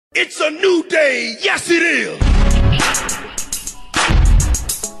It's a new day. Yes, it is.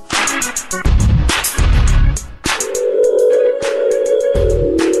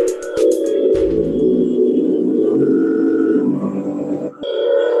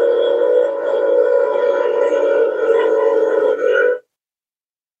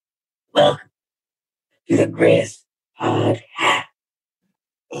 Welcome to the greatest podcast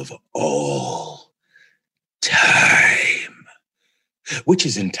Of all time, which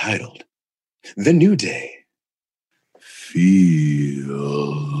is entitled The New Day. Feel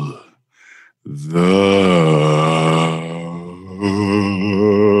the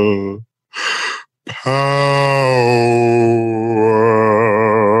power.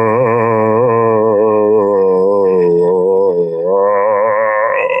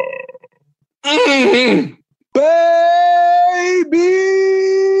 Baby.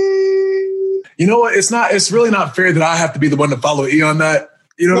 You know what? It's really not fair that I have to be the one to follow E on that.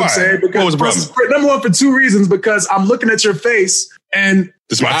 You know what I'm saying? Because what was the problem? Number one, for two reasons, because I'm looking at your face and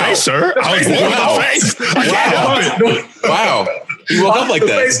This is my face, sir. I was born with my face. I can't help it. Wow. You woke up like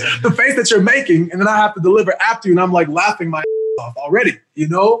that. The face that you're making, and then I have to deliver after you, and I'm like laughing my off already, you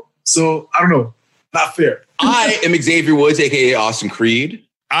know? So I don't know. Not fair. I am Xavier Woods, aka Austin Creed.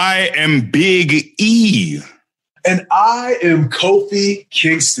 I am Big E. And I am Kofi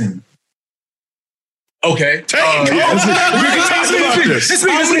Kingston. Okay. We can talk about this. How many times do we have to do this?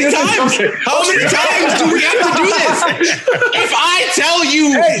 If I tell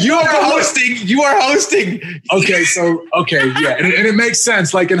you you are hosting. Okay, yeah. And it makes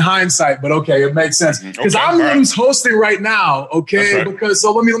sense, like in hindsight, but okay, it makes sense. Because I'm the one who's hosting right now, okay? Right. Because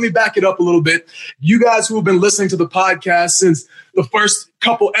so let me back it up a little bit. You guys who have been listening to the podcast since the first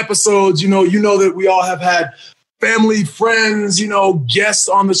couple episodes, you know that we all have had family, friends, guests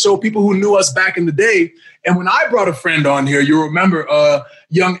on the show, people who knew us back in the day. And when I brought a friend on here, you'll remember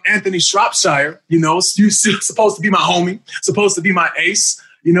young Anthony Shropshire, he's supposed to be my homie, supposed to be my ace.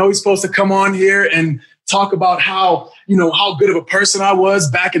 He's supposed to come on here and talk about how good of a person I was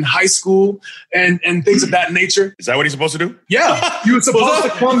back in high school and things of that nature. Is that what he's supposed to do? Yeah. He was supposed to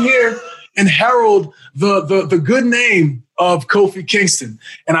come here and herald the good name of Kofi Kingston.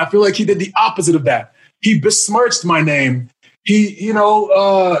 And I feel like he did the opposite of that. He besmirched my name. Did he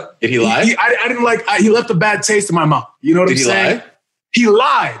lie? I didn't like. He left a bad taste in my mouth. You know what I'm saying? Lie? He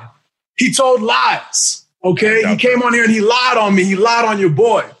lied. He told lies. Okay, he came on here and he lied on me. He lied on your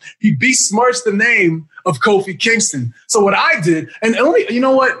boy. He besmirched the name of Kofi Kingston. So what I did, and only you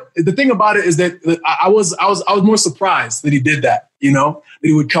know what the thing about it is that I was more surprised that he did that. That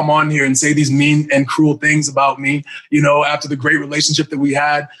he would come on here and say these mean and cruel things about me. After the great relationship that we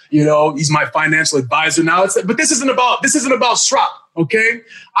had. He's my financial advisor now. But this isn't about Strop. Okay,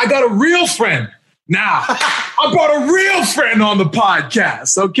 I got a real friend. Now, I brought a real friend on the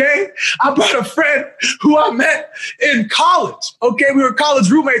podcast, okay? I brought a friend who I met in college, okay? We were college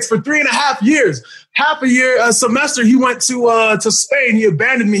roommates for 3.5 years. Half a year, a semester, he went to Spain. He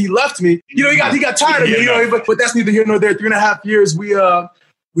abandoned me. He left me. He got tired of me, but that's neither here nor there. 3.5 years, we were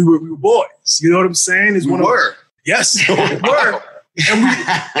boys. You know what I'm saying? We were. Yes, we were.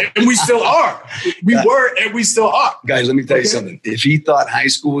 And we still are. We were and we still are. Guys, let me tell you something. If he thought high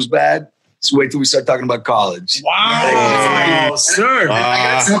school was bad, just wait till we start talking about college. Wow, sir.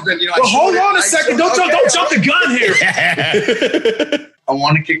 I got something. Hold on a second. Don't jump the gun here. I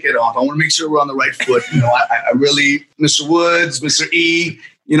want to kick it off. I want to make sure we're on the right foot. I really, Mr. Woods, Mr. E,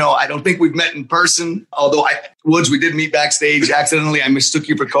 I don't think we've met in person. Although Woods, we did meet backstage accidentally. I mistook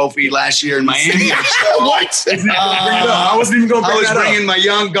you for Kofi last year in Miami. What? I wasn't even going to bring that up. I was bringing my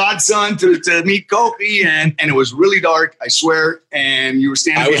young godson to meet Kofi, and it was really dark, I swear. And you were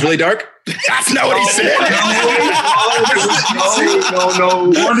standing. I was really dark? That's not what he said.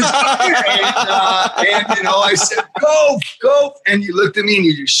 No. And I said, go. And you looked at me and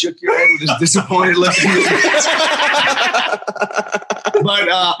you just shook your head with this disappointed look. But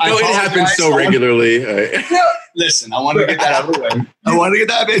it happens so regularly. Listen, I want to get that out of the way.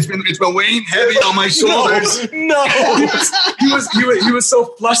 It's been weighing heavy on my shoulders. No. He was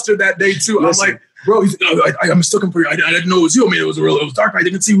so flustered that day too. Listen. I'm like, bro, I mistook him for you. I didn't know it was you. I mean, it was dark. I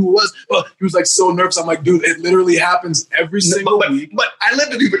didn't see who it was. But he was like so nervous. I'm like, dude, it literally happens every single week. But I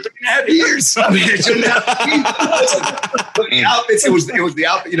lived with you for 3.5 years. I mean, it shouldn't have been. But the outfits, it was the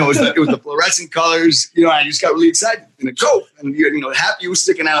outfit. It was the fluorescent colors. I just got really excited. And a coat, and half you was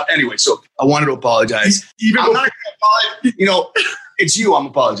sticking out. Anyway, so I wanted to apologize. I'm not going to apologize. It's you I'm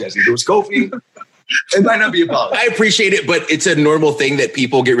apologizing. If it was Kofi, It might not be a apology. I appreciate it, but it's a normal thing that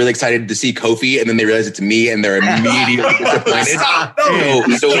people get really excited to see Kofi and then they realize it's me and they're immediately disappointed.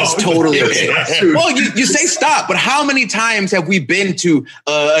 So it's totally okay. Well, you say stop, but how many times have we been to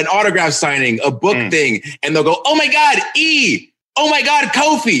an autograph signing, a book thing, and they'll go, oh my God, E! Oh my God,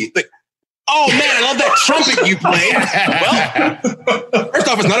 Kofi! Like, oh man, I love that trumpet you played. Well, first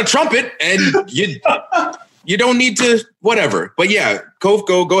off, it's not a trumpet, and you don't need to whatever. But yeah, Kof,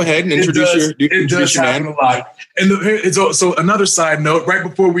 go ahead and introduce your man. A lot. And it's also another side note. Right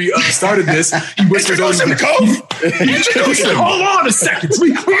before we started this, he whispered over to Kof. Hold on a second.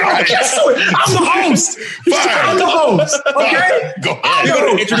 We gotta get to it. I'm the host. I'm the host. Okay. Go ahead. You're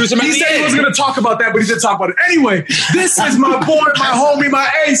gonna introduce him. He said he was going to talk about that, but he didn't talk about it. Anyway, this is my boy, my homie,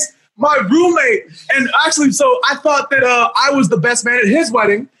 my ace, my roommate. And actually, so I thought that I was the best man at his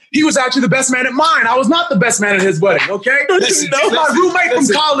wedding. He was actually the best man at mine. I was not the best man at his wedding, okay? My roommate from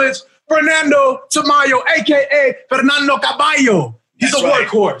college, Fernando Tamayo, a.k.a. Fernando Caballo. He's a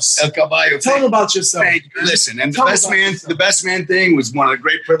workhorse. El Caballo. Tell him about yourself. Hey, listen, and the best man thing was one of the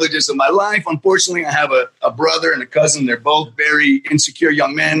great privileges of my life. Unfortunately, I have a brother and a cousin. They're both very insecure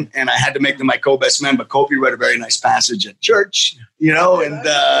young men, and I had to make them my co-best men. But Kofi read a very nice passage at church,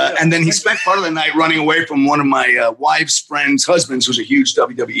 and then he spent part of the night running away from one of my wife's friends' husbands, who's a huge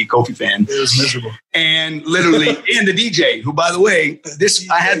WWE Kofi fan. It was miserable. And literally, and the DJ, who, by the way,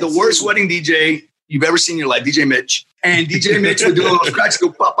 I had the worst wedding DJ you've ever seen in your life, DJ Mitch. And DJ Mitch would do all those cracks,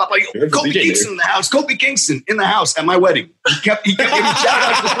 go pop, pop, pop. Kofi Kingston in the house. Kofi Kingston in the house at my wedding. He kept giving shout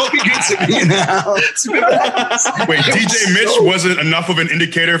outs to Kofi Kingston in the house. Wait, DJ Mitch wasn't enough of an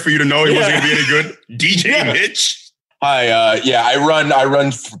indicator for you to know he wasn't going to be any good? DJ Mitch? Hi, I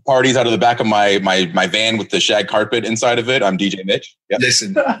run parties out of the back of my van with the shag carpet inside of it. I'm DJ Mitch. Yep.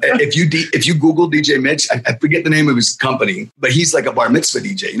 Listen, if you Google DJ Mitch, I forget the name of his company, but he's like a bar mitzvah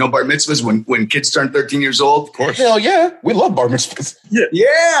DJ. You know, bar mitzvahs when kids turn 13 years old. Of course. Hell yeah, we love bar mitzvahs.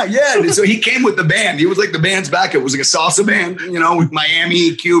 Yeah. And so he came with the band. He was like the band's back. It was like a salsa band, with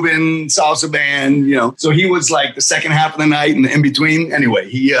Miami Cuban salsa band. So he was like the second half of the night and the in between. Anyway,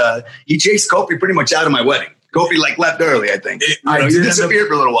 he chased Kofi pretty much out of my wedding. Kofi left early, I think. He disappeared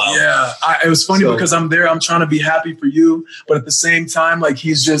for a little while. Yeah, it was funny because I'm there. I'm trying to be happy for you, but at the same time, like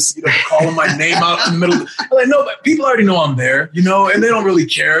he's just calling my name out in the middle. I'm like, no, but people already know I'm there, and they don't really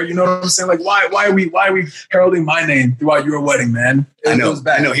care. You know what I'm saying? Like, why are we heralding my name throughout your wedding, man? I know.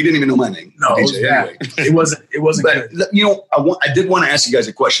 He didn't even know my name. No, anyway. It wasn't. But good. I did want to ask you guys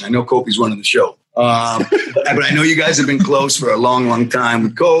a question. I know Kofi's running the show. But I know you guys have been close for a long, long time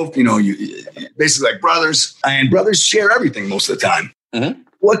with Kofi. You basically like brothers, and brothers share everything most of the time. Mm-hmm.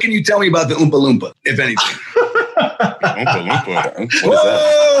 What can you tell me about the Oompa Loompa, if anything? Oompa Loompa.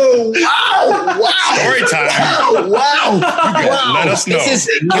 Whoa! Wow! Story time. Wow! Let us know.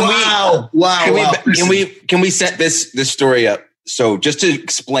 Can we set this story up? So just to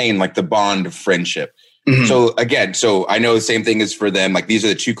explain like the bond of friendship. Mm-hmm. So I know the same thing is for them. Like these are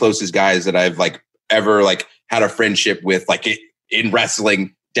the two closest guys that I've like ever like had a friendship with, like in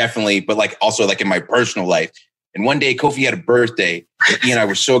wrestling, definitely, but like also like in my personal life. And one day Kofi had a birthday. And he and I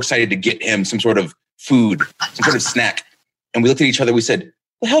were so excited to get him some sort of food, some sort of snack. And we looked at each other. We said,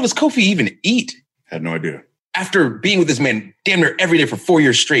 "The hell does Kofi even eat?" Had no idea. After being with this man damn near every day for 4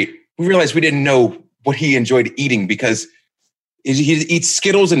 years straight, we realized we didn't know what he enjoyed eating because he eats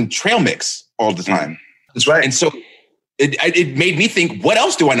Skittles and trail mix all the time. That's right. And so it made me think, what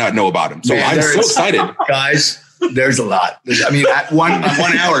else do I not know about him? So I'm so excited. Guys, there's a lot. One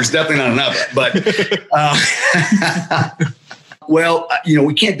hour is definitely not enough. But,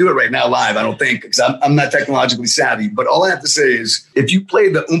 we can't do it right now live, I don't think, because I'm not technologically savvy. But all I have to say is, if you play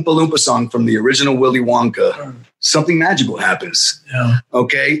the Oompa Loompa song from the original Willy Wonka, something magical happens. Yeah.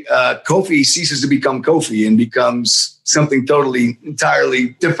 Okay? Kofi ceases to become Kofi and becomes something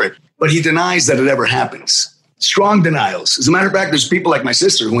entirely different. But he denies that it ever happens. Strong denials. As a matter of fact, there's people like my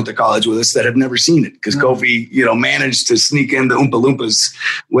sister who went to college with us that have never seen it because Kofi, managed to sneak in the Oompa Loompas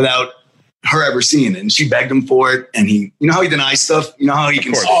without her ever seeing it. And she begged him for it. And he, how he denies stuff? You know how he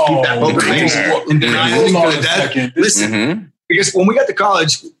can keep that poker face in denial? Listen, because when we got to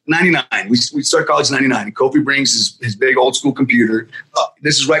college, 99, we started college in 99. And Kofi brings his big old school computer.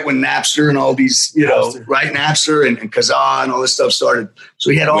 This is right when Napster and all these, Napster and Kazaa and all this stuff started.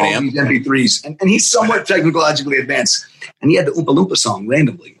 So he had all these MP3s. And he's somewhat technologically advanced. And he had the Oompa Loompa song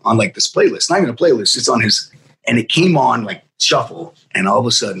randomly on like this playlist. Not even a playlist, it's on his. And it came on like shuffle. And all of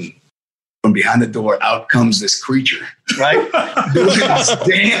a sudden, from behind the door, out comes this creature, right? Doing this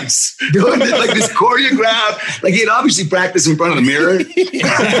dance, doing this, like this choreograph. Like he had obviously practiced in front of the mirror.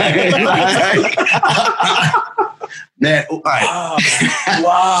 Man, all right.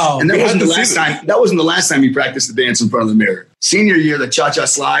 Wow. And that wasn't the last time. That wasn't the last time you practiced the dance in front of the mirror. Senior year, the cha-cha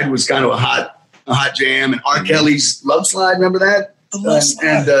slide was kind of a hot jam, and R. Kelly's Love Slide. Remember that?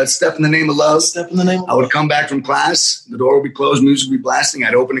 And Step in the Name of Love. Step in the Name of Love. I would come back from class. The door would be closed. Music would be blasting.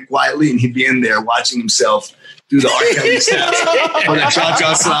 I'd open it quietly, and he'd be in there watching himself do the R. Kelly steps on the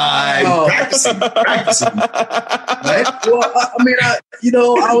cha-cha slide, practicing. Right? Well, I mean,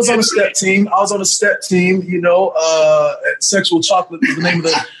 I was on a step team. Sexual Chocolate was the name of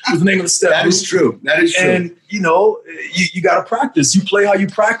the step. That is true. And you got to practice. You play how you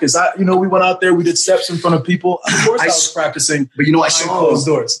practice. We went out there. We did steps in front of people. Of course, I was practicing. But I saw closed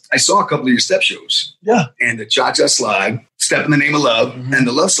doors. I saw a couple of your step shows. Yeah, and the cha-cha slide, Step in the Name of Love, and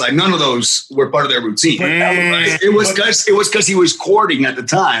the Love Slide. None of those were part of their routine. It was because he was courting at the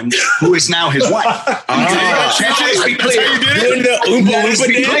time, who is now his wife. Let's be clear.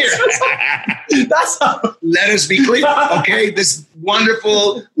 Let us be clear. Okay, this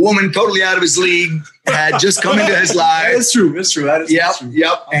wonderful woman, totally out of his league, had just come into his life. That's true. That is true.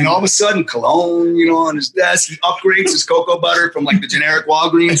 Yep. And all of a sudden, cologne, on his desk. He upgrades his cocoa butter from like the generic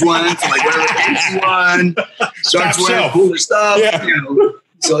Walgreens one to like whatever fancy one. Starts wearing cooler stuff. Yeah.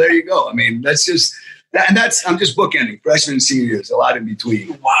 So there you go. I mean, that's just that, and I'm just bookending freshman and senior years, a lot in between.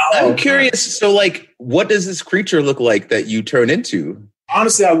 Wow. I'm curious. So, what does this creature look like that you turn into?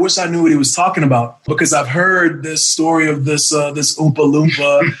 Honestly, I wish I knew what he was talking about, because I've heard this story of this Oompa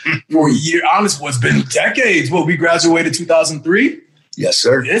Loompa for years. Honestly, it's been decades. Well, we graduated 2003. Yes,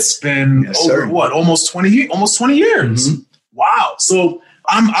 sir. It's been almost 20 years. Mm-hmm. Wow. So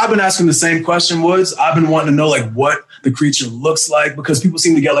I've been asking the same question, Woods. I've been wanting to know what the creature looks like, because people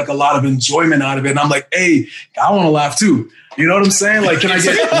seem to get a lot of enjoyment out of it. And I'm like, hey, I want to laugh too. You know what I'm saying? Can I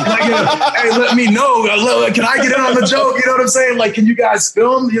get hey, let me know. Can I get in on the joke? You know what I'm saying? Can you guys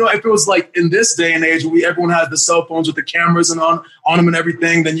film? If it was in this day and age where everyone has the cell phones with the cameras and on them and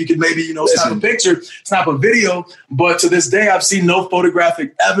everything, then you could maybe, snap a picture, snap a video. But to this day, I've seen no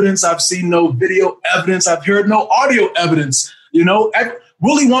photographic evidence. I've seen no video evidence. I've heard no audio evidence.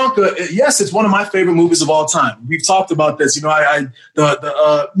 Willy Wonka, yes, it's one of my favorite movies of all time. We've talked about this. You know what I'm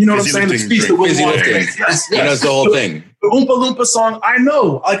saying? The speech that Willy Wonka. Yes. That's the whole thing. The Oompa Loompa song, I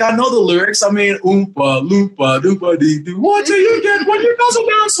know. I know the lyrics. I mean, Oompa Loompa Doompa Dee Doo. What do you get when you guzzle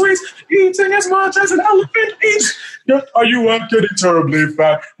down sweets? Eating as much as an elephant eats. Are you getting terribly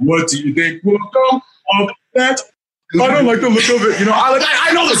fat? What do you think will come of that? I don't like the look of it.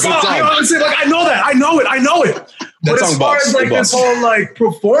 I know the song. You know what I'm saying? I know that. I know it. But as far as this whole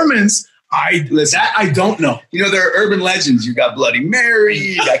performance, I don't know. There are urban legends. You got Bloody Mary,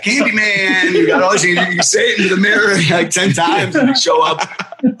 you got Candyman, you got all these things. You say it into the mirror 10 times and you show up.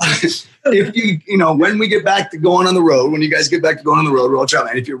 If when we get back to going on the road, when you guys get back to going on the road, we're all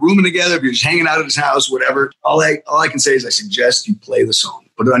traveling. If you're rooming together, if you're just hanging out at his house, whatever, all I can say is I suggest you play the song.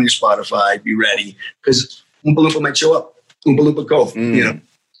 Put it on your Spotify. Be ready, because Oompa Loompa might show up. Oompa Loompa Kofi,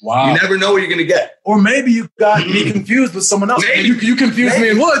 Wow. You never know what you're going to get. Or maybe you got me confused with someone else. Maybe. You confused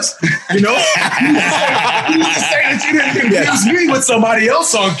me in Woods, You just say that you didn't confuse me with somebody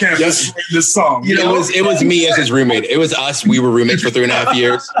else on campus in this song. It was me as his roommate. It was us. We were roommates for 3.5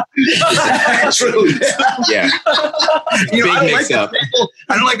 years. True. Yeah. Big mix up.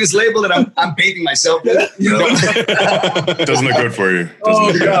 I don't like this label that I'm painting myself with. Doesn't look good for you.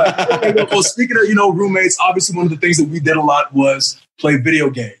 Oh, God. Okay, well, speaking of, roommates, obviously one of the things that we did a lot was play video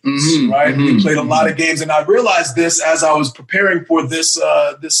games, right? Mm-hmm. We played a lot of games, and I realized this as I was preparing for this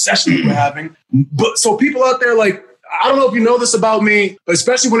session that we're having. But so people out there, I don't know if you know this about me, but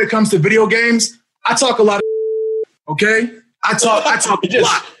especially when it comes to video games, I talk a lot of okay? I talk a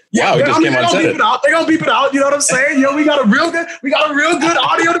lot. Yeah, we just came on set. They're gonna beep it out. You know what I'm saying? We got a real good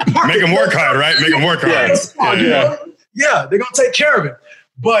audio department. Make them work hard, right? Make them work hard. Yeah, they're gonna take care of it.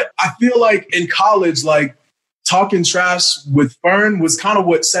 But I feel like in college, talking trash with Fern was kind of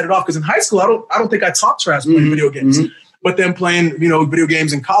what set it off. Because in high school, I don't think I talked trash playing video games. Mm-hmm. But then playing, video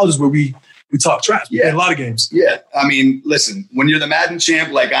games in college where we talk trash. We played a lot of games. Yeah. I mean, listen, when you're the Madden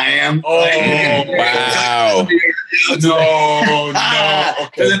champ like I am. Oh, wow. No.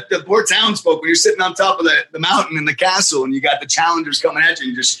 Okay. The poor townsfolk, when you're sitting on top of the mountain in the castle and you got the challengers coming at you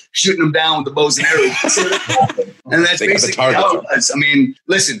and you're just shooting them down with the bows and arrows. And that's basically how it was. I mean,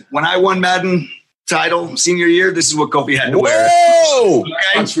 listen, when I won Madden title senior year, this is what Kofi had to wear. Whoa!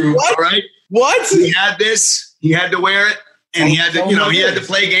 Okay? True. All right. What? He had this. He had to wear it, and he had to, he had to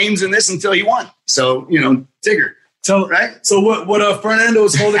play games in this until he won. So, Tigger. So what Fernando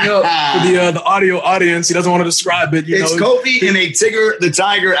is holding up for the audio audience, he doesn't want to describe it. It's Kofi in a Tigger the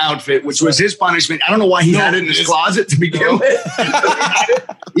Tiger outfit, which was his punishment. I don't know why he had it in his closet to begin with.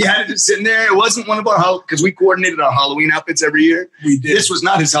 He had it just sitting there. It wasn't one of our, because we coordinated our Halloween outfits every year. We did. This was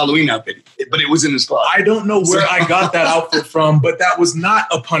not his Halloween outfit, but it was in his closet. I don't know where I got that outfit from, but that was not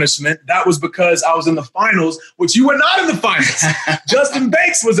a punishment. That was because I was in the finals, which you were not in the finals. Justin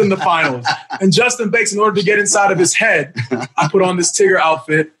Bakes was in the finals. And Justin Bakes, in order to get inside of his head, I put on this Tigger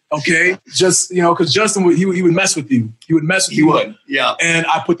outfit. Okay, just because Justin he would mess with you. He would mess with you. He would, yeah. And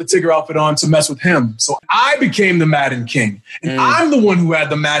I put the Tigger outfit on to mess with him. So I became the Madden King, and I'm the one who had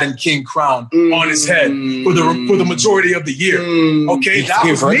the Madden King crown on his head for the majority of the year. Okay, he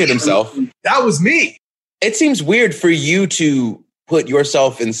inverted himself. That was me. It seems weird for you to put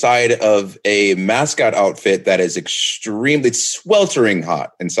yourself inside of a mascot outfit that is extremely sweltering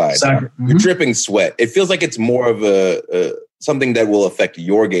hot inside. Exactly. You're dripping sweat. It feels like it's more of a something that will affect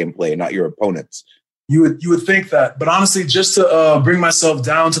your gameplay, not your opponents. You would think that, but honestly, just to bring myself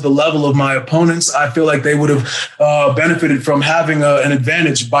down to the level of my opponents, I feel like they would have benefited from having an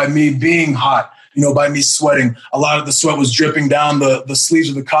advantage by me being hot. By me sweating. A lot of the sweat was dripping down the sleeves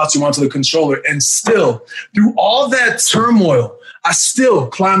of the costume onto the controller, and still, through all that turmoil, I still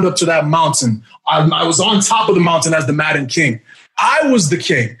climbed up to that mountain. I was on top of the mountain as the Madden King. I was the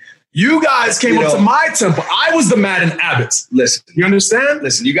king. You guys came up to my temple. I was the Madden Abbott. Listen, you understand?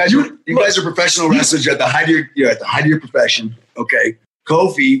 Listen, you guys are professional wrestlers. You're at the height of your profession. Okay,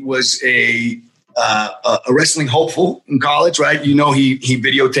 Kofi was a wrestling hopeful in college, right? He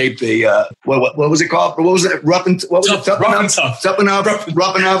videotaped the what was it called? What was it? Rough and Tough. Rough and Tough. It was the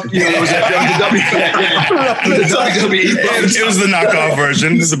WWE. It was the knockoff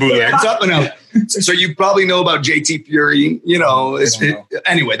version. It's the bootleg. Tough Enough. So you probably know about JT Fury.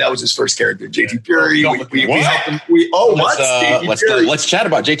 Anyway, that was his first character, JT Fury. We helped him. Let's chat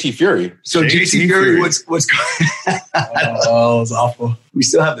about JT Fury. So JT Fury was. It was awful. We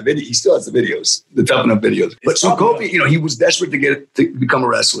still have the video. He still has the videos, the Tough Enough videos. But so Kofi, he was desperate to become a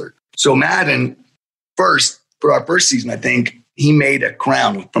wrestler. So Madden, for our first season, I think he made a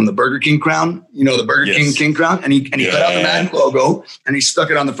crown from the Burger King crown. The Burger King crown, and he cut out the Madden logo and he stuck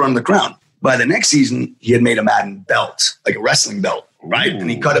it on the front of the crown. By the next season, he had made a Madden belt, like a wrestling belt, right? And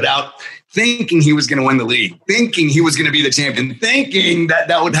he cut it out, thinking he was going to win the league, thinking he was going to be the champion, thinking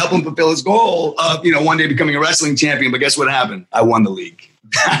that would help him fulfill his goal of, one day becoming a wrestling champion. But guess what happened? I won the league.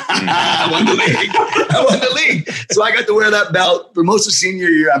 I won the league. So I got to wear that belt for most of senior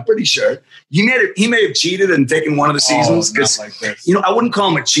year. I'm pretty sure he may have cheated and taken one of the seasons because I wouldn't call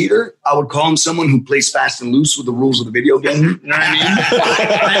him a cheater. I would call him someone who plays fast and loose with the rules of the video game. You know what I mean?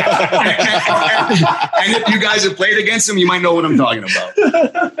 And if you guys have played against him, you might know what I'm talking about.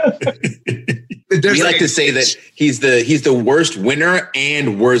 We like to say that he's the worst winner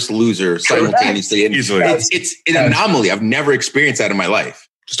and worst loser simultaneously. And it's an anomaly. I've never experienced that in my life.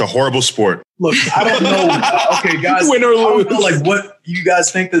 Just a horrible sport. Look, I don't know. Okay, guys, win or lose. I don't know, like what you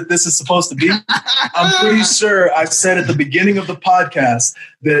guys think that this is supposed to be. I'm pretty sure I said at the beginning of the podcast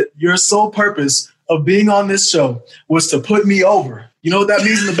that your sole purpose of being on this show was to put me over. You know what that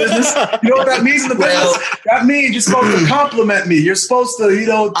means in the business? That means you're supposed to compliment me. You're supposed to,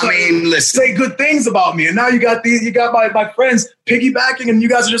 say good things about me. And now you got my friends piggybacking, and you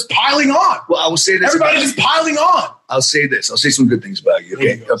guys are just piling on. Well, I will say this. Everybody's just piling on. I'll say this. I'll say some good things about you.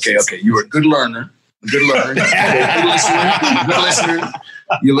 Okay. You were a good learner. Good listener.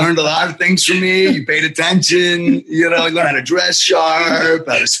 You learned a lot of things from me. You paid attention. You learned how to dress sharp,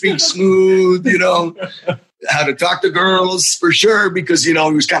 how to speak smooth, how to talk to girls for sure, because, he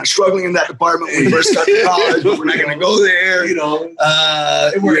was kind of struggling in that department when he first got to college, but we're not going to go there.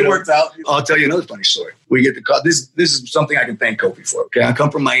 It worked out. I'll tell you another funny story. We get the call. This is something I can thank Kofi for. Okay. I come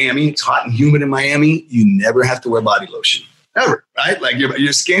from Miami. It's hot and humid in Miami. You never have to wear body lotion. Ever, right? Like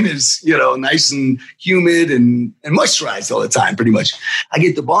your skin is, nice and humid and moisturized all the time, pretty much. I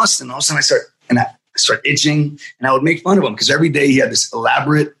get to Boston, all of a sudden I start itching, and I would make fun of him because every day he had this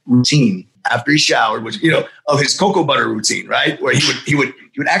elaborate routine after he showered, which, of his cocoa butter routine, right? Where he would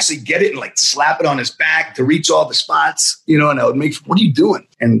actually get it and like slap it on his back to reach all the spots, and I would make, what are you doing?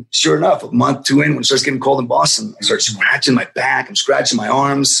 And sure enough, a month, 2 in, when it starts getting cold in Boston, I start scratching my back. I'm scratching my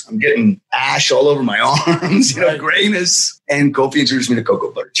arms. I'm getting ash all over my arms, grayness. And Kofi introduced me to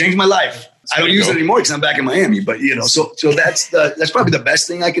cocoa butter. Changed my life. I don't use it anymore because I'm back in Miami. But, so that's probably the best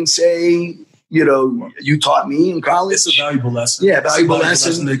thing I can say. you taught me in college. It's a valuable lesson. Yeah, valuable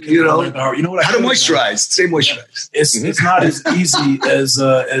lesson. That you know what? How to moisturize. Stay moisturized. It's not as easy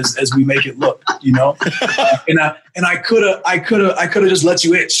as we make it look. And I could have just let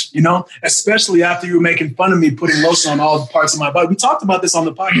you itch. Especially after you were making fun of me putting lotion on all parts of my body. We talked about this on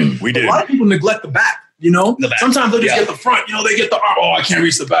the podcast. We did. A lot of people neglect the back. Sometimes they just get the front. They get the arm. Oh, I can't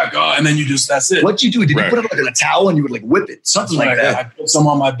reach the back. And then that's it. What'd you do? Did you put it like in a towel and you would like whip it? Something like that. I put some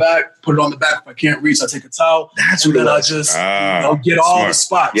on my back, put it on the back. If I can't reach, I take a towel. That's and what then I just get all the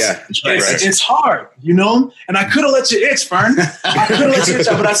spots. Yeah, it's hard, And I could have let you itch, Fern. I could have let you itch,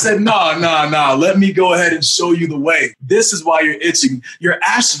 but I said, no. Let me go ahead and show you the way. This is why you're itching. You're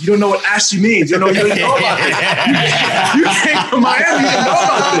ashy. You don't know what ashy means. You don't know about it. You came from Miami.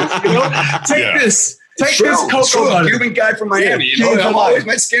 You don't know about it. Take this. Take this cocoa butter. Cuban guy from Miami.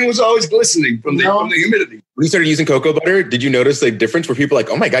 My skin was always glistening from the humidity. When you started using cocoa butter, did you notice the difference where people were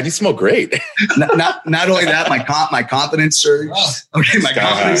like, oh my God, you smell great? Not only that, my confidence surged. Okay, my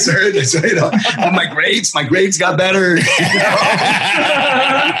confidence surged. So, my grades got better.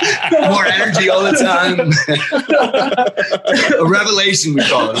 More energy all the time. A revelation, we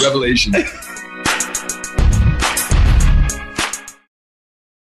call it, a revelation.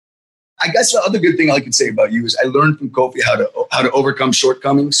 I guess the other good thing I could say about you is I learned from Kofi how to overcome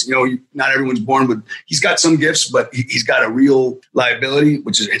shortcomings. Not everyone's born with. He's got some gifts, but he's got a real liability,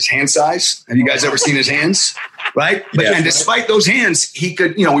 which is his hand size. Have you guys ever seen his hands? Right? And despite those hands, he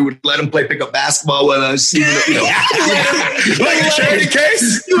could. We would let him play pickup basketball with us. Even though, like a charity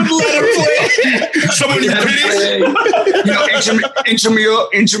case. You would let him play. Someone you pity.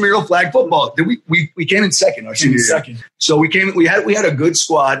 Intramural flag football. We came in second our senior year. So we had a good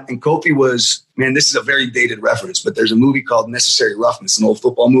squad, and Kofi was, man, this is a very dated reference, but there's a movie called Necessary Roughness, an old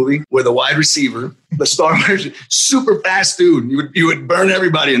football movie, where the wide receiver, the star version, super fast dude, you would burn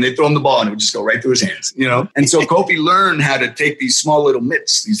everybody and they'd throw him the ball and it would just go right through his hands, And so Kofi learned how to take these small little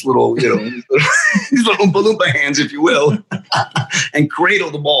mitts, these little, these little Oompa Loompa hands, if you will, and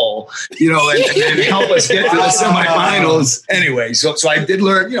cradle the ball, and help us get to the semifinals. Anyway, so I did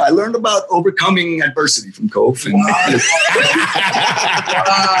learn, I learned about overcoming adversity from Kofi. Wow.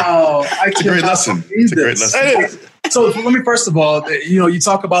 It's a great lesson. It's a great lesson. So let me first of all, you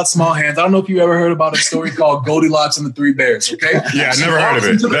talk about small hands. I don't know if you ever heard about a story called Goldilocks and the Three Bears. Okay. Yeah, I never heard of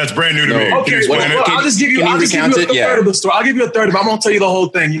it. That's brand new to me. Okay, I'll just give you a third of the story. I'll give you a third of it. I won't tell you the whole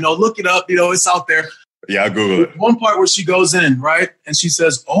thing. Look it up. It's out there. Yeah, I'll Google it. One part where she goes in, right? And she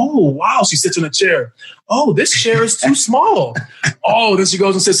says, oh, wow. She sits in a chair. Oh, this chair is too small. Oh, then she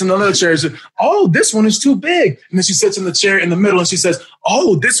goes and sits in another chair. She says, oh, this one is too big. And then she sits in the chair in the middle and she says,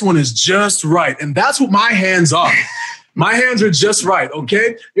 oh, this one is just right. And that's what my hands are. My hands are just right,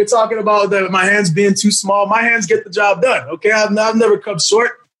 okay? You're talking about my hands being too small. My hands get the job done, okay? I've never come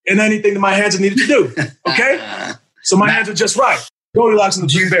short in anything that my hands have needed to do, okay? So my hands are just right. Goldilocks and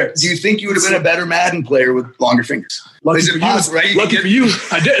the Three Bears. Do you think you would have been a better Madden player with longer fingers? Lucky for you,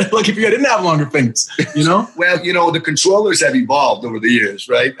 I did. Lucky for you, I didn't have longer fingers. Well, the controllers have evolved over the years,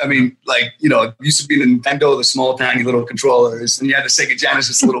 right? I mean, it used to be the Nintendo, the small, tiny little controllers, and you had the Sega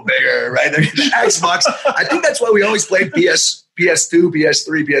Genesis a little bigger, right? The Xbox. I think that's why we always played PS2,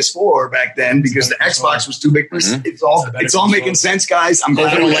 PS3, PS4 back then, because the Xbox was too big. It's all making sense, guys. I'm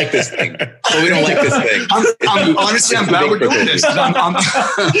glad we don't like this thing. We don't like this thing. Honestly, I'm glad we're doing this.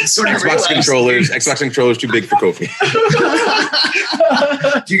 Xbox controllers too big for Kofi.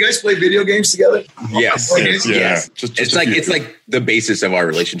 Do you guys play video games together? Yes. Yes. It's like the basis of our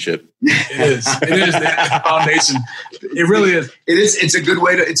relationship. It is the foundation. It really is. It is. It's a good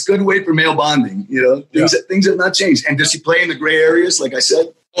way for male bonding. Things have not changed. And does he play in the gray areas? Like I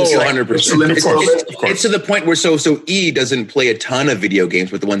said. Oh, 100%. It's to the point where so E doesn't play a ton of video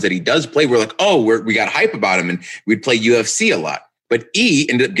games, but the ones that he does play, we're like, we got hype about him, and we'd play UFC a lot. But E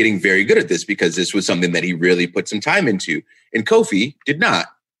ended up getting very good at this because this was something that he really put some time into, and Kofi did not.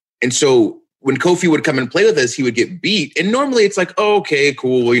 And so when Kofi would come and play with us, he would get beat. And normally it's like, oh, okay,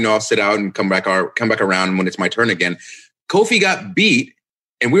 cool. Well, I'll sit out and come back around when it's my turn again. Kofi got beat,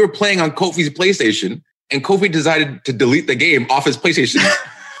 and we were playing on Kofi's PlayStation, and Kofi decided to delete the game off his PlayStation.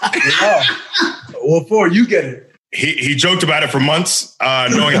 Well, you get it. He joked about it for months,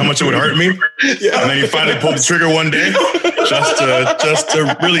 knowing how much it would hurt me. Yeah. And then he finally pulled the trigger one day just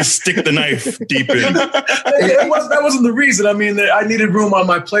to really stick the knife deep in. That wasn't the reason. I mean, I needed room on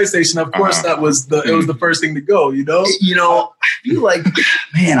my PlayStation. Of course, it was the first thing to go, I feel like,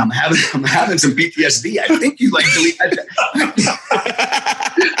 man, I'm having some PTSD. I think you delete.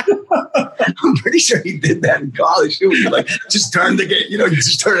 pretty sure he did that in college. It was like, just turn the game,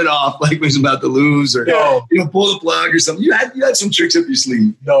 just turn it off like when he's about to lose or, pull the plug or something. You had some tricks up your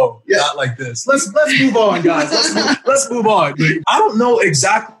sleeve. No, not like this. Let's move on, guys. Let's move on. I don't know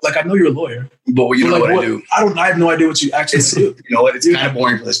exactly, like I know you're a lawyer. But you know what I do. I have no idea what you actually do. You know what? It's kind of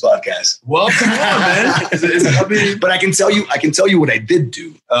boring for this podcast. Well, come on, man. But I can tell you what I did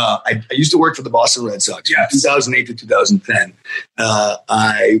do. I used to work for the Boston Red Sox from 2008 to 2010.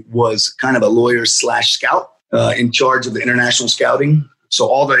 I was kind of a lawyer / scout in charge of the international scouting. So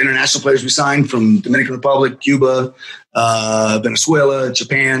all the international players we signed from Dominican Republic, Cuba, Venezuela,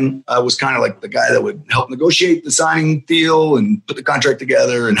 Japan, I was kind of like the guy that would help negotiate the signing deal and put the contract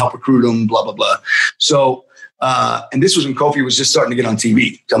together and help recruit them, blah, blah, blah. So, and this was when Kofi was just starting to get on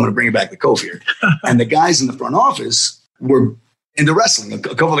TV. So I'm going to bring it back to Kofi here. And the guys in the front office were into wrestling. A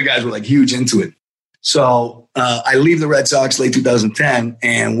couple of the guys were like huge into it. So I leave the Red Sox late 2010.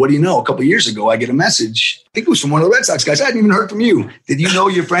 And what do you know? A couple of years ago, I get a message. I think it was from one of the Red Sox guys. I hadn't even heard from you. Did you know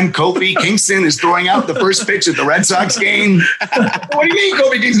your friend Kofi Kingston is throwing out the first pitch at the Red Sox game? What do you mean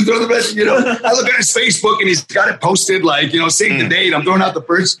Kofi Kingston throwing the best? I look at his Facebook and he's got it posted like, save the date. I'm throwing out the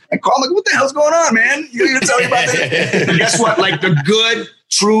first. I call him like, what the hell's going on, man? You didn't tell me about that. And guess what? Like the good,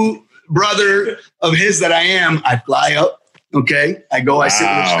 true brother of his that I am, I fly up. Okay. I go, I sit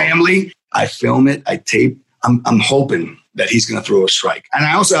with his family. I film it. I tape. I'm hoping that he's going to throw a strike. And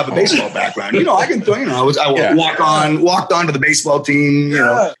I also have a baseball background. I can throw, I walked onto the baseball team,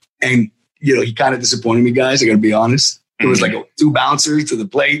 and, he kind of disappointed me, guys. I got to be honest. It was like 2 bouncers to the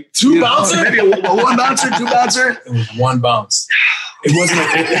plate. 2 bouncers? Maybe a 1 bouncer, 2 bouncer. It was 1 bounce. It wasn't.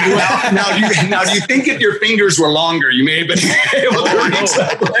 Now, do you think if your fingers were longer, you may have been able to reach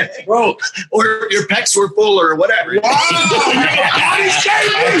that play? Bro, or your pecs were fuller or whatever. Wow.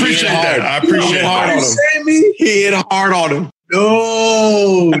 I appreciate that. I appreciate that. He hit hard on him.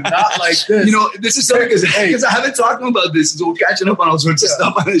 No, not like this. This is something because I haven't talked to him about this. So we're catching up on all sorts of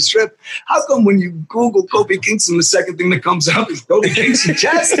stuff on this trip. How come when you Google Kofi Kingston, the second thing that comes up is Kofi Kingston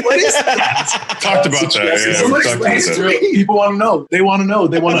chest? What is that? Talked about that. People want to know. They want to know.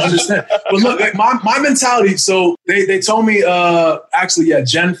 They want to understand. But look, like my mentality. So they told me,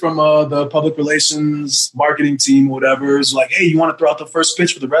 Jen from the public relations marketing team, whatever, is like, hey, you want to throw out the first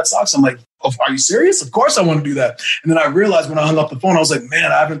pitch for the Red Sox? I'm like, oh, are you serious? Of course I want to do that. And then I realized when I hung up the phone, I was like,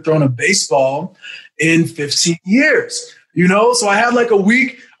 man, I haven't thrown a baseball in 15 years. So I had like a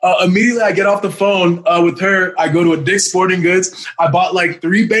week. Immediately I get off the phone with her. I go to a Dick's Sporting Goods. I bought like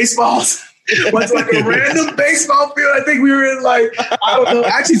 3 baseballs. Went to like a random baseball field. I think we were in like, I don't know,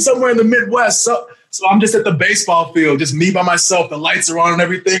 actually somewhere in the Midwest. So I'm just at the baseball field, just me by myself. The lights are on and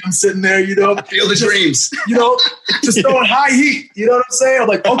everything. I'm sitting there, Field of dreams. Just throwing high heat. You know what I'm saying? I'm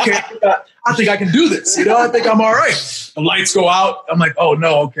like, okay, I think I can do this. I think I'm all right. The lights go out. I'm like, oh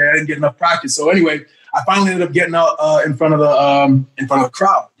no, okay, I didn't get enough practice. So anyway, I finally ended up getting out in front of the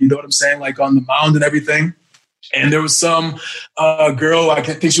crowd. You know what I'm saying? Like on the mound and everything. And there was some girl, I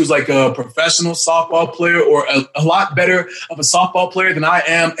think she was like a professional softball player or a lot better of a softball player than I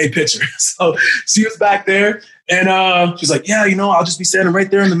am a pitcher. So she was back there and she's like, yeah, I'll just be standing right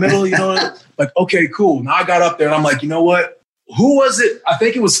there in the middle, Like, okay, cool. Now I got up there and I'm like, you know what? Who was it? I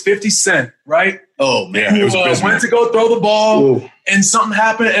think it was 50 Cent, right? Oh, man. Who went to go throw the ball and something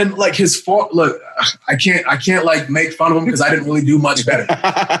happened. And like look, I can't like make fun of him because I didn't really do much better.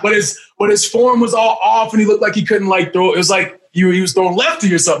 But his form was all off and he looked like he couldn't like throw. It was like he was throwing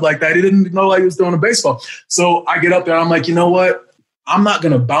lefty or something like that. He didn't know like he was throwing a baseball. So I get up there and I'm like, you know what? I'm not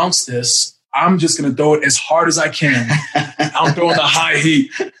going to bounce this. I'm just going to throw it as hard as I can. I'm throwing the high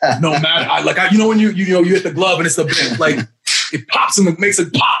heat no matter. When you hit the glove and it's the bit, like it pops and makes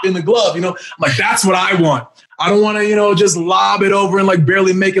it pop in the glove, I'm like, that's what I want. I don't want to, just lob it over and like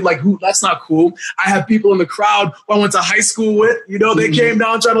barely make it like, that's not cool. I have people in the crowd who I went to high school with, they came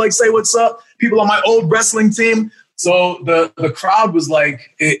down trying to like say what's up. People on my old wrestling team. So the crowd was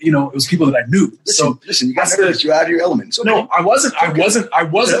like, it was people that I knew. Listen, you got nervous. You're out of your element. So no, I wasn't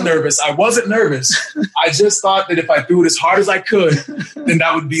nervous. I wasn't nervous. I just thought that if I threw it as hard as I could, then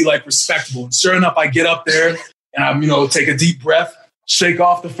that would be like respectable. And sure enough, I get up there and I'm, take a deep breath, shake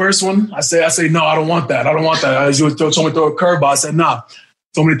off the first one. I say, no, I don't want that. I don't want that. You told me to throw a curveball. I said, nah.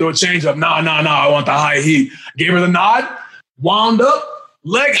 Told me to throw a changeup. Nah. I want the high heat. Gave her the nod, wound up,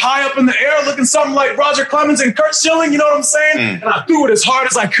 leg high up in the air, looking something like Roger Clemens and Kurt Schilling. You know what I'm saying? And I threw it as hard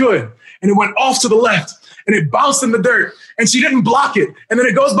as I could. And it went off to the left and it bounced in the dirt. and she didn't block it. And then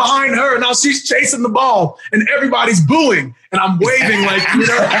it goes behind her, and now she's chasing the ball, and everybody's booing. And I'm waving like, I'm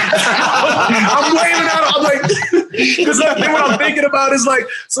waving out. I'm like, because what I'm thinking about is like,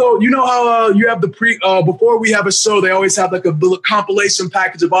 so you know how you have the before we have a show, they always have like a little compilation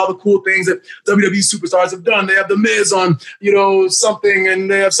package of all the cool things that WWE superstars have done. They have The Miz on, something, and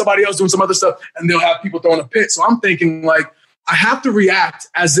they have somebody else doing some other stuff, and they'll have people throwing a pitch. So I'm thinking like, I have to react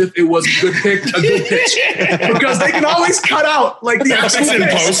as if it was a good pitch, because they can always cut out like the actual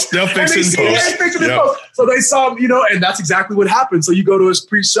pitch. They'll fix it in post. So they saw, and that's exactly what happened. So you go to his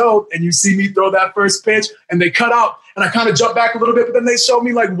pre-show and you see me throw that first pitch, and they cut out, and I kind of jump back a little bit, but then they show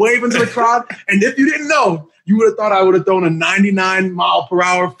me like waving to the crowd. And if you didn't know, you would have thought I would have thrown a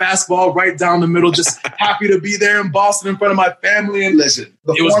 99-mile-per-hour fastball right down the middle, just happy to be there in Boston in front of my family. And listen,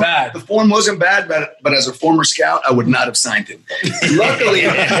 it was bad. The form wasn't bad, but as a former scout, I would not have signed him. Luckily,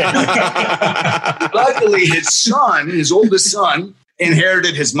 his oldest son,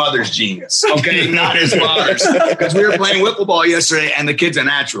 inherited his mother's genius, okay? Not his father's. Because we were playing wiffle ball yesterday, and the kid's a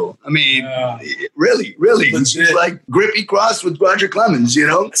natural. I mean, really. He's like Grippy crossed with Roger Clemens,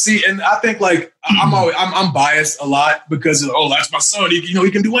 See, and I think like I'm biased a lot because that's my son.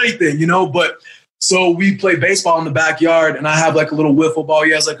 He can do anything, But so we play baseball in the backyard, and I have like a little wiffle ball. He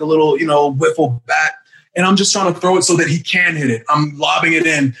has like a little, wiffle bat. And I'm just trying to throw it so that he can hit it. I'm lobbing it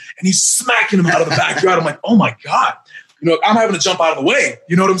in, and he's smacking him out of the backyard. I'm like, oh my God. I'm having to jump out of the way.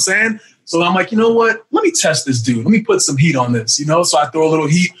 You know what I'm saying? So I'm like, you know what? Let me test this dude. Let me put some heat on this, So I throw a little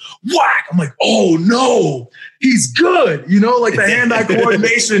heat. Whack! I'm like, oh no, he's good. Like the hand-eye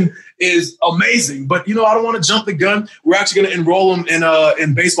coordination is amazing. But, I don't want to jump the gun. We're actually going to enroll him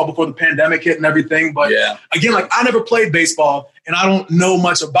in baseball before the pandemic hit and everything. But again, like I never played baseball and I don't know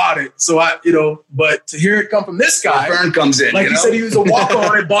much about it. So but to hear it come from this guy. Vern comes in. Like you said, he was a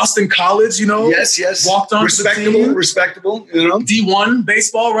walk-on at Boston College, Yes. Walked on Respectable, D1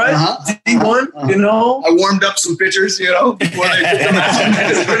 baseball, right? D1, I warmed up some pitchers, before they come out.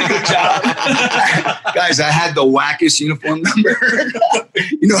 Did a pretty good job. Guys, I had the wackest uniform number.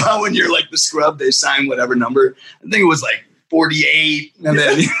 How when you're like the scrub, they sign whatever number. I think it was like 48, and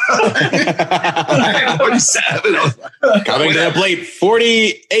then 47. Coming to the plate,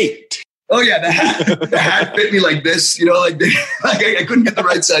 48. Oh yeah, the hat fit me like this, I couldn't get the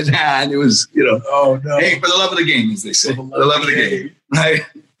right size hat. It was, Oh no! Hey, for the love of the game, as they say, for the love of the game, right?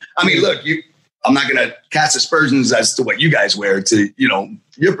 I mean, look, I'm not going to cast aspersions as to what you guys wear to,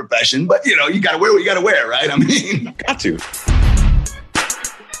 your profession, but you got to wear what you got to wear, right? I mean, got to.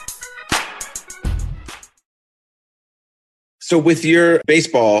 So with your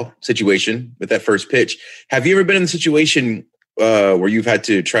baseball situation, with that first pitch, have you ever been in the situation where you've had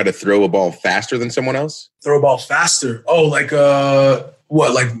to try to throw a ball faster than someone else? Throw a ball faster? Oh, like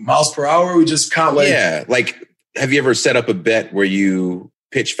what? Like miles per hour? We just count like... Yeah, like have you ever set up a bet where you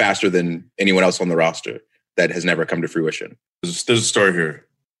pitch faster than anyone else on the roster that has never come to fruition? There's a story here.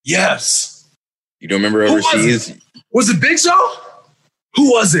 Yes. You don't remember overseas? Was it Big Show?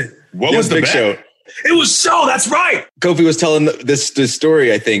 Who was it? What was the Big bet? Show? It was Show. That's right. Kofi was telling this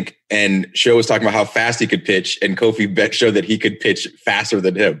story, I think, and Show was talking about how fast he could pitch, and Kofi bet Show that he could pitch faster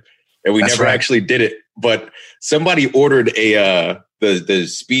than him, and we never actually did it. But somebody ordered the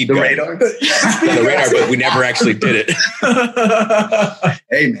speed gun, radar, the radar, but we never actually did it.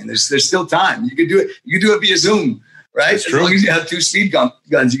 Hey man, there's still time. You could do it. You could do it via Zoom. Right? As long as you have two speed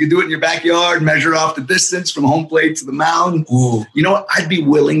guns, you can do it in your backyard, measure off the distance from home plate to the mound. Ooh. You know what? I'd be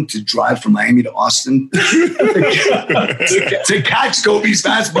willing to drive from Miami to Austin to catch Kofi's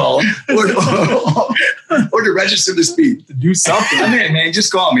fastball or to register the speed. To do something. I'm in, man.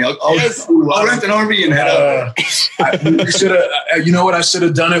 Just call me. I'll rent an RV and head up. You know what? I should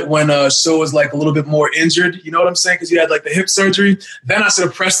have done it when Show was like a little bit more injured. You know what I'm saying? Because he had like the hip surgery. Then I should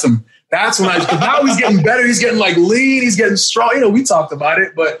have pressed him. That's when because now he's getting better. He's getting like lean. He's getting strong. We talked about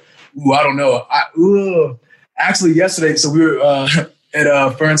it, but I don't know. Actually, yesterday, so we were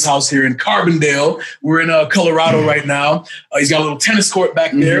at Fern's house here in Carbondale. We're in Colorado right now. He's got a little tennis court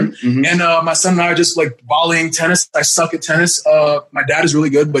back there. Mm-hmm. And my son and I are just like volleying tennis. I suck at tennis. My dad is really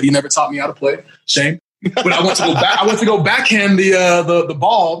good, but he never taught me how to play. Shame. But I went to go back. I went to go backhand the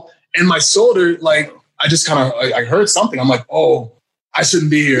ball, and my shoulder, like I just kind of I heard something. I'm like, oh. I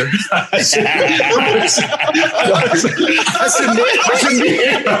shouldn't be here. I shouldn't be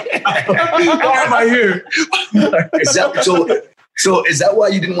here. Why am I here? So is that why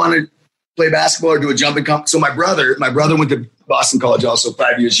you didn't want to play basketball or do a jumping comp? So my brother went to Boston College, also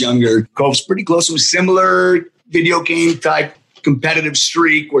 5 years younger. Kofi's pretty close to a similar video game type competitive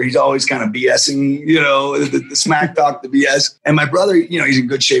streak where he's always kind of BSing, the smack talk, the BS. And my brother, he's in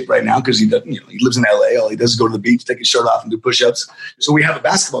good shape right now because he does, he lives in LA. All he does is go to the beach, take his shirt off, and do push-ups. So we have a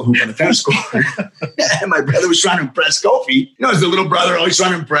basketball hoop on the tennis court. And my brother was trying to impress Kofi. As the little brother, always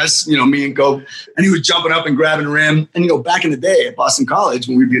trying to impress, me and Kofi. And he was jumping up and grabbing rim. And back in the day at Boston College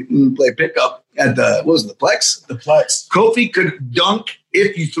when we'd play pickup at the Plex? The Plex. Kofi could dunk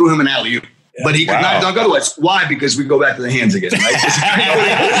if you threw him an alley-oop. Yeah. But he could not dunk otherwise. Why? Because we go back to the hands again, right?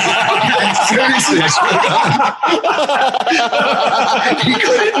 Seriously. He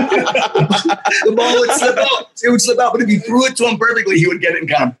couldn't. The ball would slip out. It would slip out. But if you threw it to him perfectly, he would get it and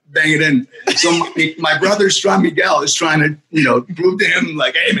kind of bang it in. So my brother, Strong Miguel, is trying to, prove to him,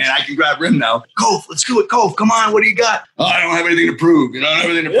 like, hey, man, I can grab rim now. Kof, let's do it, Kof. Come on, what do you got? Oh, I don't have anything to prove. I don't have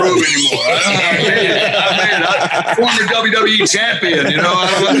anything to prove anymore. I'm former WWE champion, I don't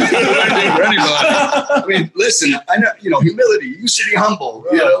have to do anything for anybody. I mean, listen, I know, humility. You should be humble,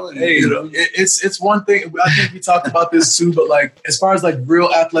 It's one thing. I think we talked about this too, but like, as far as like real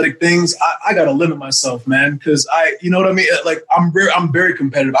athletic things, I got to limit myself, man. Cause you know what I mean? Like, I'm very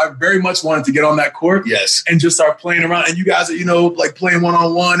competitive. I very much wanted to get on that court, yes, and just start playing around. And you guys are, like playing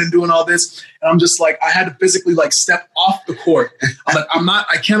one-on-one and doing all this. And I'm just like, I had to physically like step off the court. I'm like,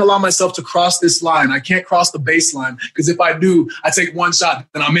 I can't allow myself to cross this line. I can't cross the baseline because if I do, I take one shot,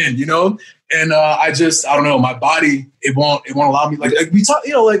 then I'm in, And I don't know, my body, it won't allow me. Like we talk,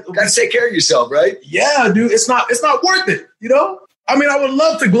 gotta take care of yourself, right? Yeah, dude, it's not worth it, I mean, I would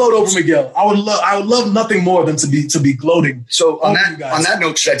love to gloat over Miguel. I would love nothing more than to be gloating. So on that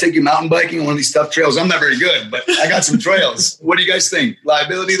note, should I take you mountain biking on one of these tough trails? I'm not very good, but I got some trails. What do you guys think?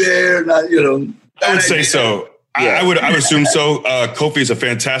 Liability there? Not, I would say so. Yeah. I would assume so. Kofi is a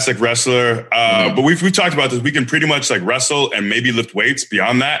fantastic wrestler, but we've talked about this. We can pretty much like wrestle and maybe lift weights.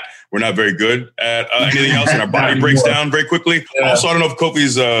 Beyond that, we're not very good at anything else, and our body breaks down very quickly. Yeah. Also, I don't know if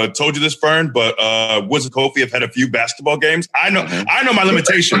Kofi's told you this, Fern, but Woods and Kofi have had a few basketball games. I know my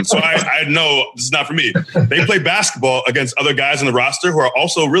limitations, so I know this is not for me. They play basketball against other guys on the roster who are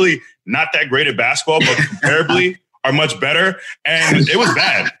also really not that great at basketball, but comparably are much better, and it was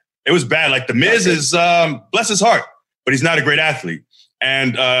bad. It was bad. Like the Miz is, bless his heart, but he's not a great athlete.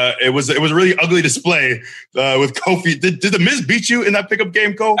 And it was a really ugly display with Kofi. Did the Miz beat you in that pickup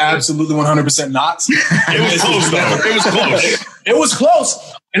game, Kofi? Absolutely 100% not. It was close, though. It was close. It was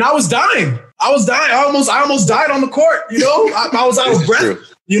close. And I was dying. I almost died on the court, I was out of breath.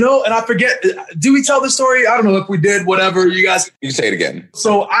 True. And I forget, do we tell the story? I don't know if we did, whatever, you guys. You can say it again.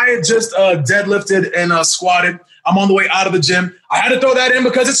 So I had just deadlifted and squatted. I'm on the way out of the gym. I had to throw that in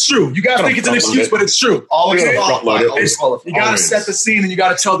because it's true. You guys think it's an excuse, but it's true. Always okay? You got to set the scene and you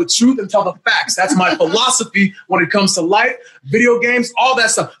got to tell the truth and tell the facts. That's my philosophy when it comes to life, video games, all that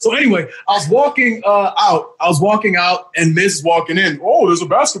stuff. So anyway, I was walking out and Miz is walking in. Oh, there's a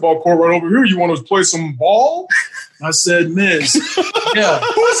basketball court right over here. You want to play some ball? I said, Miz. Yeah.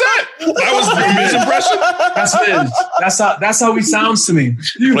 Who was that? That was your Miz impression? That's Miz. That's how he sounds to me.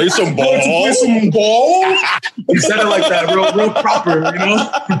 Play some ball? Play some ball? He said it like that, real proper,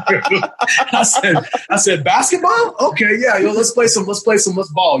 I said, basketball? Okay, yeah, let's play some ball,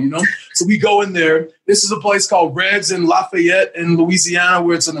 So we go in there. This is a place called Reds in Lafayette in Louisiana,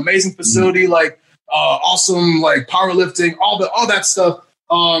 where it's an amazing facility, like awesome, like powerlifting, all that stuff.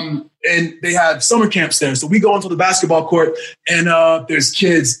 And they have summer camps there. So we go into the basketball court and there's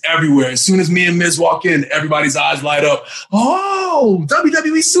kids everywhere. As soon as me and Miz walk in, everybody's eyes light up. Oh,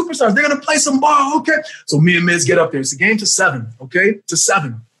 WWE superstars. They're going to play some ball. Okay. So me and Miz get up there. It's a game to 7. Okay. To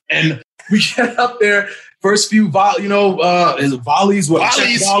 7. And we get up there. First few, is it volleys? What?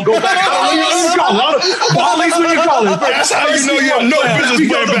 Volleys. Ball, go back. Volleys, what do you call it? That's how you know you have no business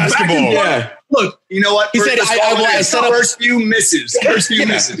playing basketball. Yeah. Look, you know what? He said, I set up first few misses. First few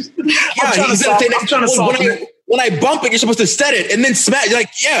misses. I'm trying to solve it. When I bump it, you're supposed to set it and then smash. You're like,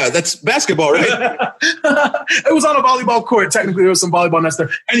 yeah, that's basketball, right? It was on a volleyball court. Technically, there was some volleyball nets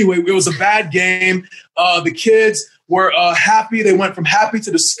there. Anyway, it was a bad game. The kids were happy. They went from happy to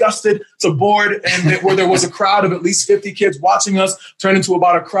disgusted to bored, and where there was a crowd of at least 50 kids watching us turned into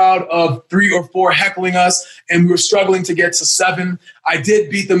about a crowd of 3 or 4 heckling us, and we were struggling to get to 7. I did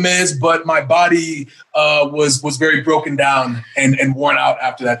beat the Miz, but my body was very broken down and worn out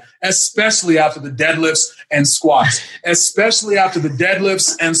after that, especially after the deadlifts and squats. Especially after the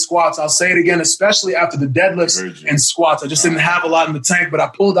deadlifts and squats. I'll say it again, especially after the deadlifts and squats. I just didn't have a lot in the tank, but I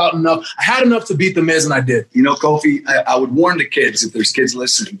pulled out enough. I had enough to beat the Miz, and I did. Kofi, I would warn the kids, if there's kids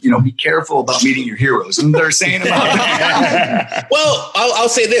listening, be careful careful about meeting your heroes. And they're saying about that. Well, I'll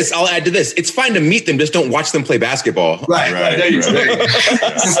say this. I'll add to this. It's fine to meet them. Just don't watch them play basketball. Right. There you go.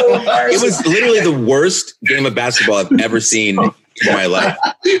 It was literally the worst game of basketball I've ever seen in my life.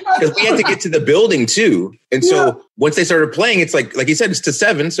 Because we had to get to the building too. And so once they started playing, it's like you said, it's to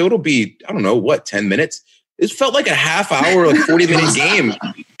 7. So it'll be, 10 minutes. It felt like a half hour, 40-minute game.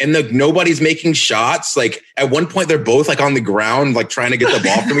 And nobody's making shots. Like at one point, they're both like on the ground, like trying to get the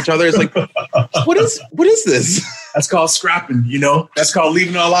ball from each other. It's like, what is this? That's called scrapping, That's called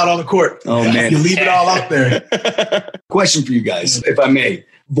leaving it all out on the court. Oh, man. You leave it all out there. Question for you guys, if I may.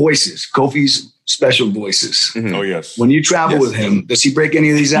 Voices. Kofi's special voices. Mm-hmm. Oh, yes. When you travel with him, does he break any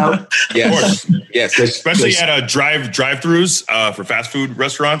of these out? Yes. Yes. Especially at drive-thrus for fast food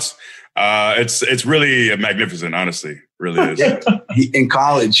restaurants. It's really magnificent, honestly. Really is. In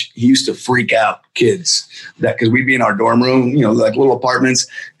college, he used to freak out kids because we'd be in our dorm room, like little apartments,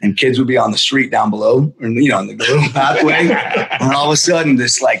 and kids would be on the street down below, or in the little pathway, and all of a sudden,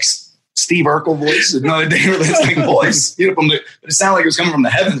 this like Steve Urkel voice, another day listening voice, it sounded like it was coming from the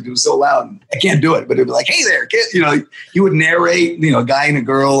heavens. It was so loud. I can't do it, but it'd be like, "Hey there, kid!" He would narrate, a guy and a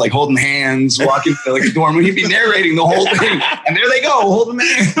girl like holding hands, walking to like a dorm room. He'd be narrating the whole thing, and there they go, holding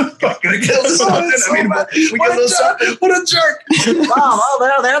hands. Gonna kill something. What a jerk!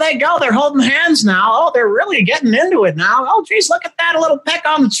 Oh, there they go. They're holding hands now. Oh, they're really getting into it now. Oh, geez, look at that, a little peck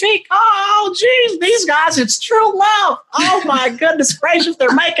on the cheek. Oh, geez, these guys, it's true love. Oh my goodness gracious,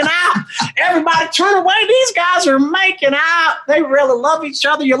 they're making out. Everybody turn away. These guys are making out. They really love each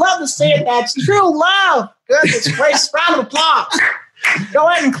other. You love to see it. That's true love. Goodness gracious. Round of applause. Go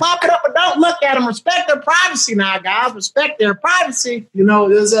ahead and clap it up, but don't look at them. Respect their privacy now, guys. Respect their privacy.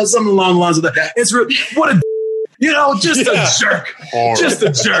 There's something along the lines of that. It's what a just a jerk. Horrible. Just a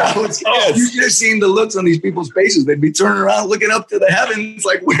jerk. You're seeing the looks on these people's faces. They'd be turning around, looking up to the heavens,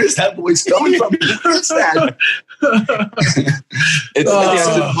 like, where's that voice coming from? Where's that? It's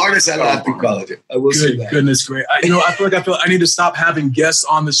the hardest I got through college. I will say that. Goodness great. I feel like I need to stop having guests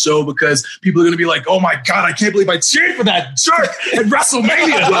on the show because people are going to be like, oh my God, I can't believe I cheered for that jerk at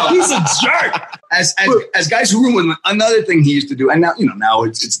WrestleMania. He's a jerk. As guys who room with him, another thing he used to do, and now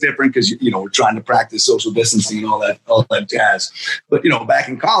it's different because we're trying to practice social distancing and all that jazz. But back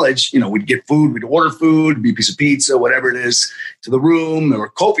in college, we'd get food, we'd order food, it'd be a piece of pizza, whatever it is, to the room. Or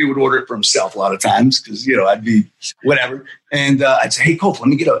Kofi would order it for himself a lot of times because I'd be whatever, and I'd say, "Hey, Kofi,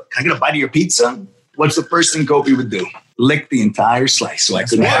 can I get a bite of your pizza?" What's the first thing Kofi would do? Lick the entire slice, so I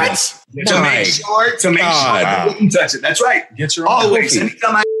couldn't have it. To make sure I wouldn't touch it. That's right. Get your always.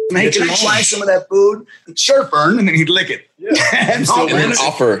 Anytime I make it, try some of that food. Sure, Fern, and then he'd lick it. Yeah. and then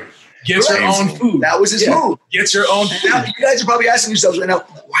offer. Get your own food. That was his move. Get your own food. Now, you guys are probably asking yourselves right now,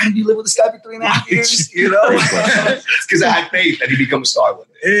 why did you live with this guy for 3.5 years? It's because I had faith that he'd become a star one day.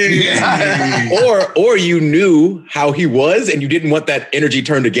 Or you knew how he was and you didn't want that energy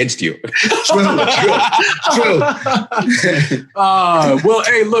turned against you. True. Well,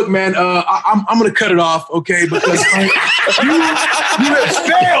 hey, look, man, I'm going to cut it off, okay? Because you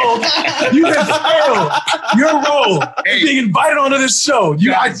have failed your role in being invited onto this show.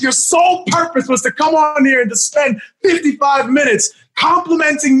 Your sole purpose was to come on here and to spend 55 minutes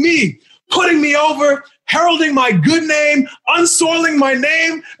complimenting me, putting me over, heralding my good name, unsoiling my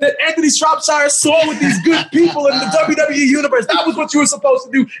name that Anthony Shropshire saw with these good people in the WWE universe. That was what you were supposed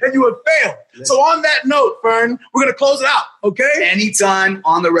to do, and you have failed. So on that note, Fern, we're going to close it out, okay? Anytime,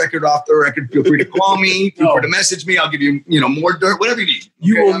 on the record, off the record, feel free to call me, feel free to message me. I'll give you, more dirt, whatever you need.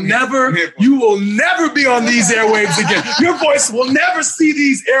 You will never be on these airwaves again. Your voice will never see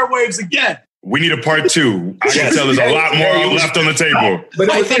these airwaves again. We need a part 2. I can tell there's a lot more left on the table. But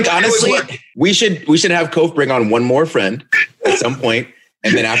I think honestly, we should have Kofi bring on one more friend at some point.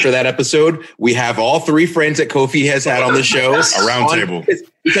 And then after that episode, we have all 3 friends that Kofi has had on the show. A round table.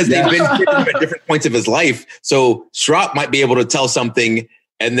 Because they've been at different points of his life. So Strop might be able to tell something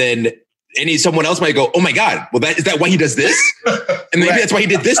and then someone else might go, oh my God, well, is that why he does this? And maybe that's why he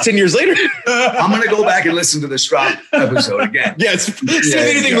did this 10 years later. I'm going to go back and listen to the Strop episode again. Yes. See if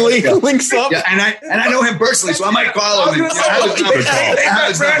anything links up. Yeah, and I know him personally, so I might call him.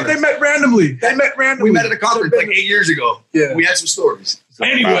 They met randomly. We met at a conference like 8 years ago. Yeah. We had some stories. So,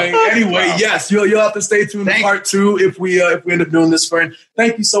 anyway, yes, you'll have to stay tuned to part 2 if we end up doing this, friend.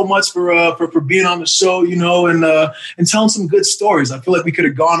 Thank you so much for being on the show, and telling some good stories. I feel like we could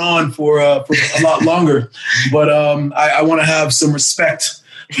have gone on for a lot longer, but I want to have some respect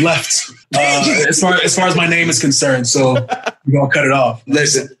left as far as my name is concerned. So we're gonna cut it off.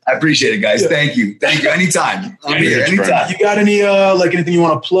 Listen, I appreciate it, guys. Yeah. Thank you. Anytime. I'm here. Anytime. You got any anything you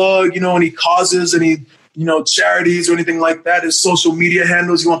want to plug? Any causes? Any charities or anything like that? Is social media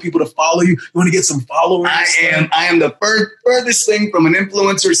handles? You want people to follow you? You want to get some followers? I am the furthest thing from an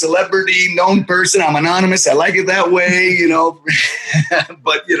influencer, celebrity, known person. I'm anonymous. I like it that way,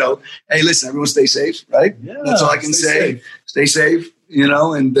 But, hey, listen, everyone stay safe, right? Yeah, that's all I can say. Stay safe,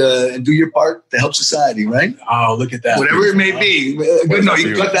 and do your part to help society, right? Oh, look at that. Whatever it may be. Good, no,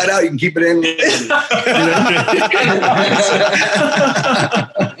 you can cut that out. You can keep it in.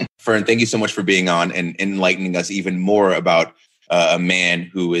 Fern, thank you so much for being on and enlightening us even more about a man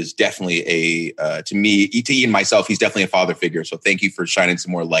who is definitely to me, E.T. and myself, he's definitely a father figure. So thank you for shining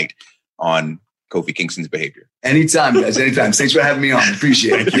some more light on Kofi Kingston's behavior. Anytime, guys. Anytime. Thanks for having me on.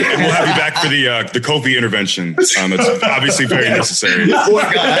 Appreciate it. We'll have you back for the Kofi intervention. It's obviously very necessary. Boy,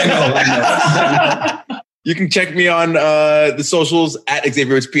 God, I know. You can check me on the socials at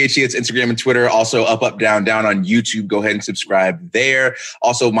Xavier Woods PhD. It's Instagram and Twitter. Also up, down on YouTube. Go ahead and subscribe there.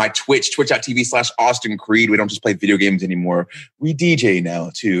 Also my twitch.tv/Austin Creed. We don't just play video games anymore. We DJ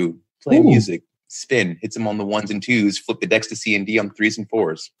now too. Play music, spin, hit them on the 1s and 2s, flip the decks to C and D on 3s and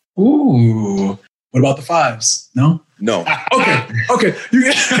 4s. Ooh. What about the 5s? No? No. Okay. You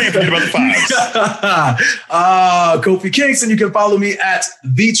can't forget about the 5s. Kofi Kingston, you can follow me at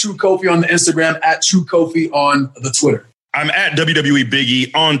The True Kofi on the Instagram, at True Kofi on the Twitter. I'm at WWE Big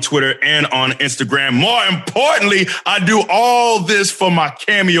E on Twitter and on Instagram. More importantly, I do all this for my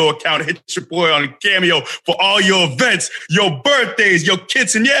Cameo account. Hit your boy on Cameo for all your events, your birthdays, your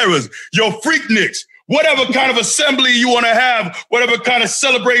quinceañeras, your freakniks. Whatever kind of assembly you want to have, whatever kind of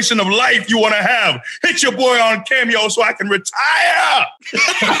celebration of life you want to have, hit your boy on Cameo so I can retire.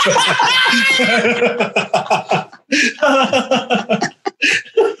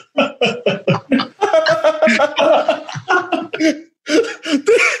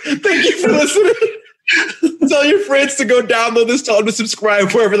 Thank you for listening. Tell your friends to go download this. Tell them to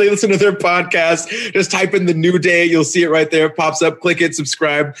subscribe wherever they listen to their podcast. Just type in The New Day. You'll see it right there. It pops up. Click it.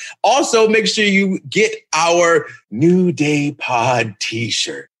 Subscribe. Also, make sure you get our New Day Pod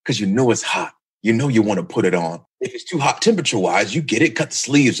t-shirt because you know it's hot. You know you want to put it on. If it's too hot temperature-wise, you get it. Cut the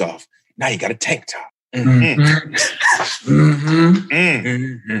sleeves off. Now you got a tank top. That's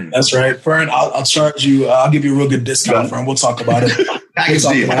right. Fern, I'll charge you. I'll give you a real good discount, Fern. We'll talk about it. I'll give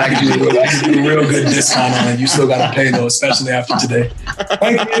you a real good discount on it. You still got to pay, though, especially after today.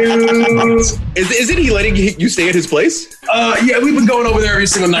 Thank you. Isn't he letting you stay at his place? Yeah, we've been going over there every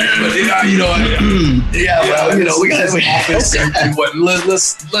single night. But, we got some office and what.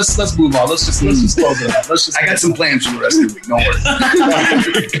 Let's move on. Let's just close it out. I got some plans for the rest of the week. Don't worry.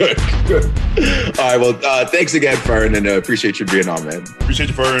 Good. All right. Well, thanks again, Fern, and appreciate you being on, man. Appreciate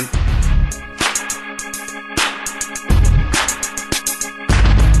you, Fern.